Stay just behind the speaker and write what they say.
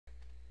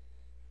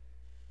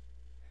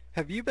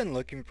Have you been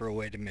looking for a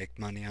way to make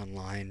money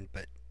online,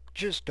 but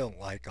just don't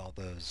like all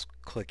those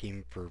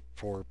clicking for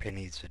 4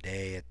 pennies a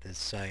day at this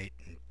site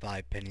and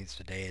 5 pennies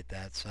a day at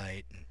that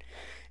site and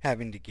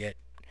having to get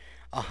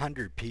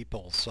 100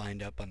 people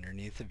signed up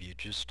underneath of you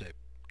just to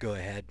go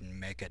ahead and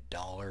make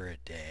 $1 a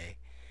day?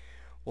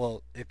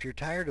 Well, if you're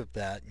tired of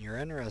that and you're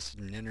interested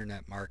in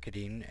internet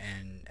marketing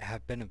and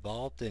have been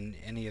involved in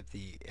any of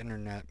the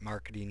internet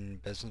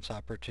marketing business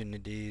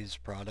opportunities,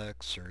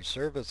 products, or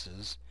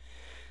services,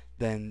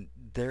 then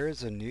there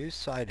is a new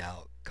site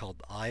out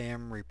called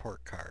IM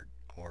Report Card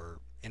or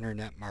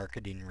Internet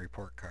Marketing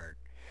Report Card.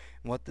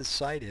 And what this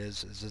site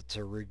is it's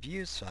a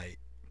review site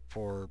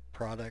for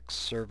products,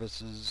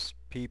 services,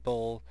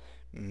 people,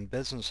 and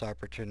business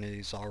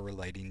opportunities all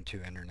relating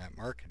to internet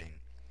marketing.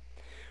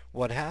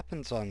 What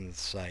happens on the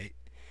site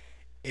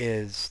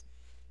is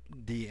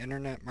the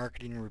Internet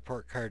Marketing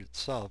Report Card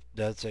itself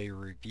does a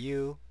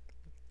review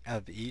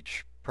of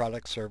each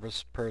product,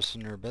 service,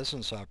 person, or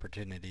business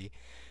opportunity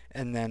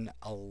and then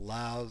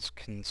allows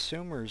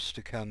consumers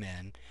to come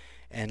in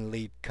and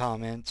leave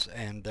comments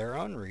and their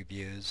own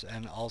reviews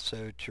and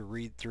also to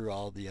read through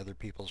all the other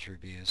people's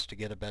reviews to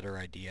get a better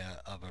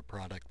idea of a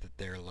product that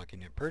they're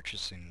looking at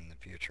purchasing in the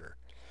future.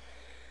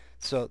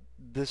 So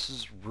this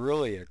is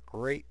really a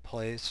great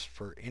place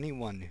for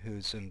anyone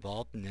who's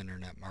involved in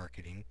internet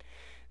marketing.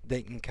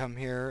 They can come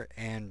here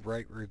and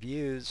write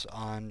reviews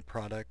on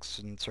products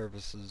and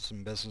services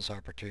and business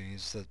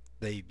opportunities that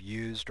they've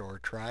used or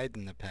tried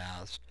in the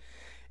past,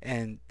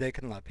 and they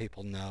can let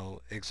people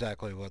know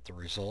exactly what the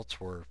results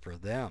were for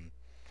them,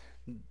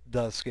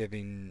 thus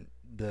giving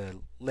the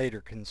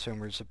later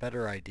consumers a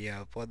better idea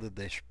of whether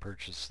they should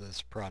purchase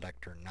this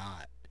product or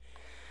not.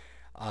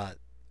 Uh,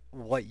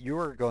 what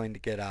you're going to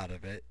get out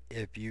of it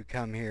if you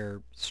come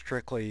here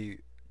strictly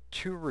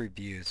to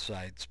review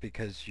sites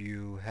because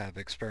you have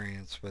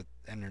experience with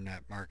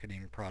internet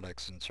marketing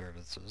products and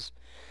services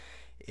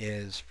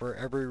is for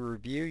every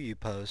review you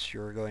post,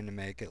 you're going to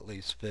make at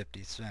least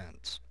 50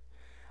 cents.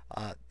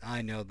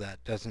 I know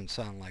that doesn't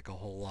sound like a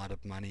whole lot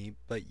of money,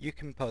 but you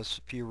can post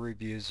a few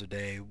reviews a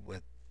day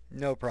with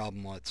no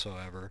problem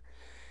whatsoever.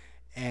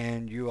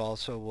 And you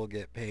also will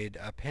get paid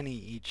a penny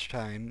each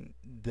time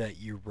that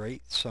you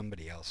rate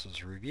somebody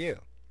else's review.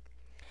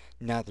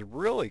 Now, the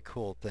really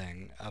cool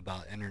thing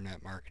about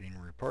Internet Marketing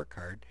Report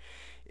Card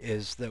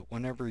is that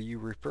whenever you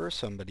refer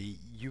somebody,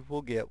 you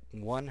will get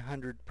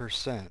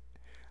 100%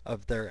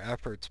 of their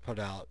efforts put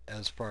out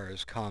as far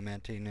as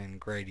commenting and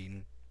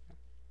grading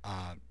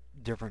uh,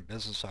 different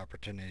business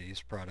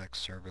opportunities, products,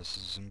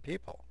 services, and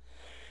people.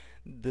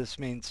 This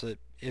means that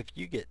if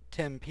you get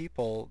 10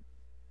 people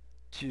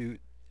to,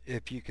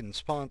 if you can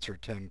sponsor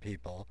 10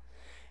 people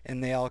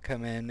and they all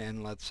come in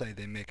and let's say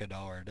they make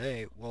 $1 a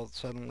day, well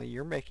suddenly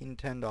you're making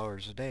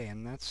 $10 a day,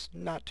 and that's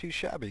not too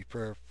shabby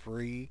for a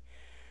free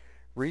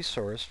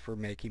resource for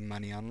making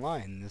money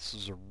online. This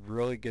is a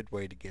really good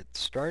way to get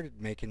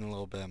started making a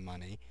little bit of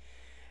money,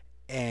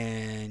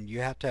 and you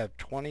have to have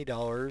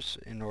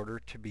 $20 in order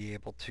to be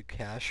able to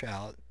cash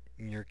out.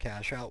 And your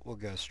cash out will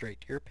go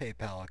straight to your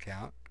PayPal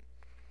account.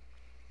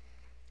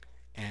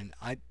 And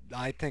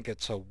I think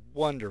it's a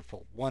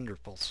wonderful,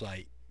 wonderful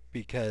site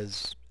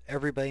because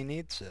everybody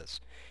needs this.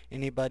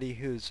 Anybody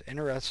who's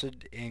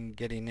interested in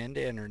getting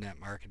into internet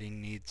marketing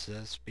needs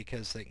this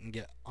because they can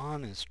get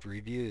honest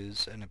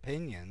reviews and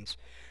opinions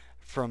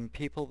from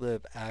people that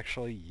have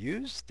actually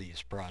used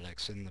these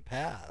products in the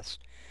past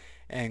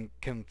and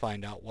can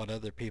find out what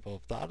other people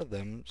have thought of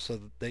them so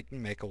that they can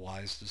make a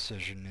wise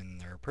decision in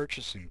their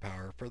purchasing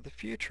power for the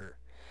future.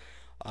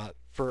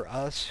 For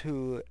us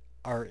who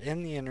are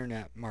in the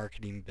internet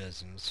marketing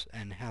business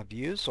and have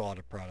used a lot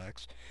of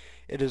products,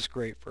 it is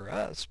great for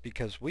us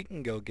because we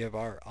can go give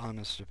our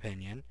honest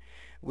opinion.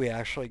 We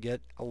actually get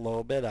a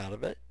little bit out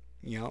of it.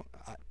 You know,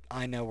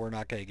 I know we're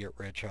not going to get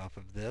rich off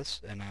of this,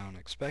 and I don't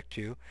expect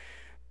to,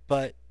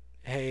 but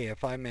hey,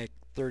 if I make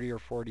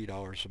 $30 or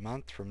 $40 a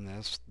month from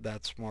this,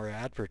 that's more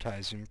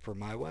advertising for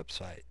my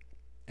website.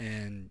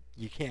 And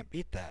you can't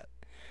beat that.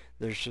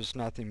 There's just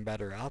nothing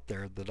better out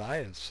there that I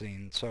have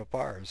seen so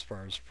far as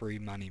free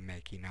money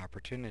making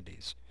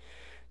opportunities.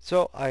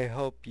 So I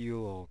hope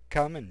you will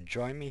come and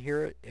join me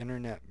here at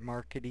Internet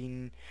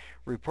Marketing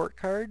Report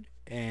Card,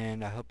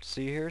 and I hope to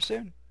see you here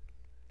soon.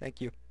 Thank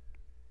you.